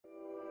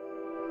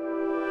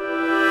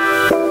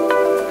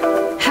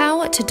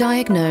to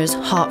diagnose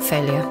heart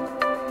failure.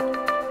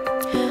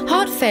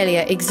 Heart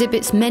failure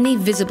exhibits many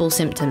visible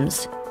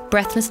symptoms: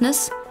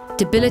 breathlessness,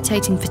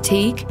 debilitating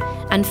fatigue,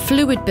 and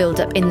fluid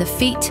buildup in the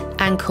feet,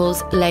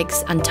 ankles,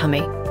 legs, and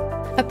tummy.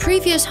 A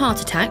previous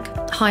heart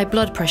attack, high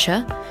blood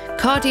pressure,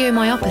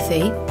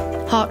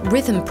 cardiomyopathy, heart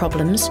rhythm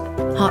problems,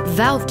 heart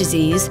valve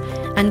disease,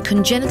 and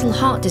congenital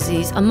heart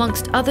disease,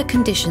 amongst other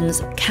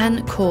conditions,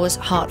 can cause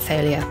heart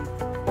failure.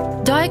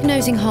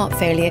 Diagnosing heart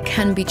failure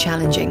can be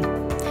challenging.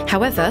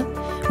 However,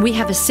 we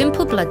have a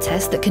simple blood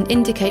test that can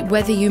indicate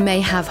whether you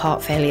may have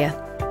heart failure.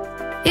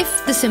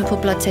 If the simple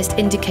blood test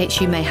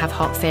indicates you may have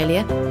heart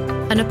failure,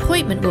 an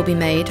appointment will be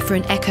made for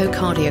an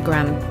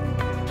echocardiogram.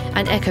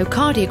 An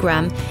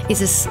echocardiogram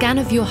is a scan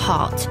of your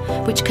heart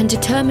which can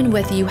determine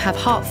whether you have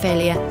heart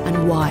failure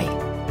and why.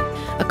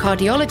 A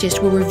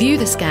cardiologist will review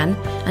the scan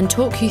and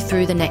talk you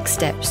through the next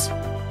steps.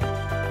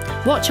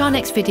 Watch our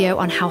next video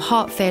on how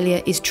heart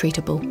failure is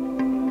treatable.